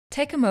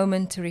Take a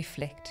moment to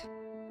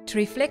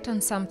reflect on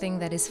something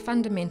that is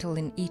fundamental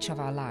in each of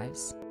our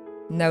lives.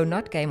 No,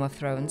 not Game of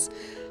Thrones.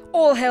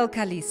 All hail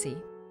Khaleesi.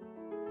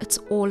 It's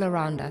all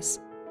around us.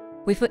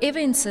 We're forever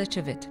in search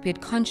of it, be it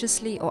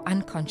consciously or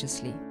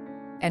unconsciously.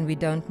 And we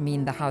don't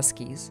mean the house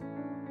keys.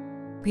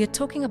 We are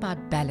talking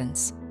about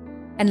balance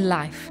and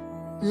life.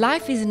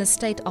 Life is in a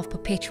state of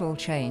perpetual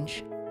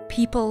change.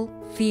 People,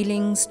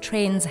 feelings,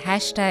 trends,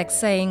 hashtags,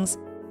 sayings,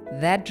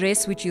 that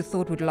dress which you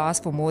thought would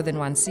last for more than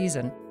one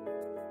season.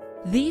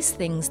 These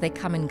things, they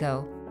come and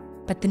go,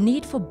 but the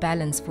need for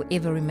balance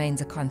forever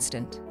remains a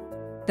constant.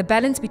 The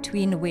balance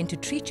between when to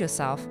treat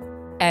yourself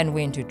and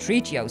when to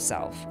treat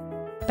yourself.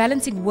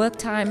 Balancing work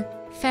time,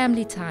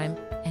 family time,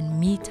 and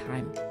me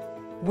time.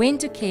 When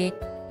to care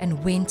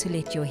and when to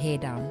let your hair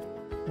down.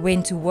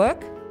 When to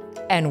work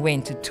and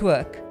when to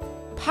twerk.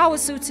 Power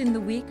suits in the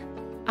week,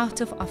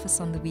 out of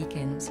office on the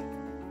weekends.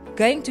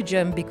 Going to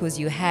gym because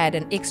you had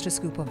an extra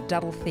scoop of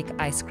double thick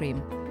ice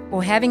cream.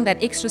 Or having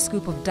that extra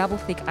scoop of double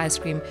thick ice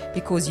cream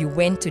because you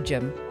went to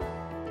gym.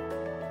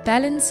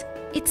 Balance,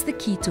 it's the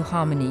key to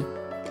harmony.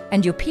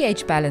 And your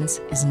pH balance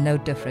is no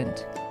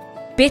different.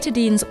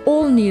 Betadine's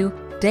all-new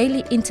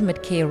Daily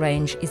Intimate Care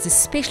range is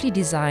especially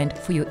designed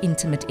for your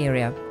intimate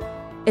area.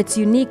 Its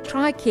unique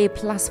Tri-Care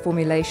Plus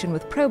formulation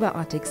with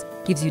probiotics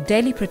gives you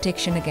daily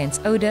protection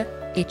against odor,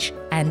 itch,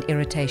 and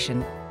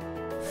irritation.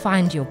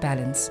 Find your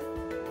balance.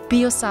 Be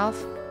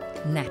yourself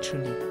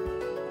naturally.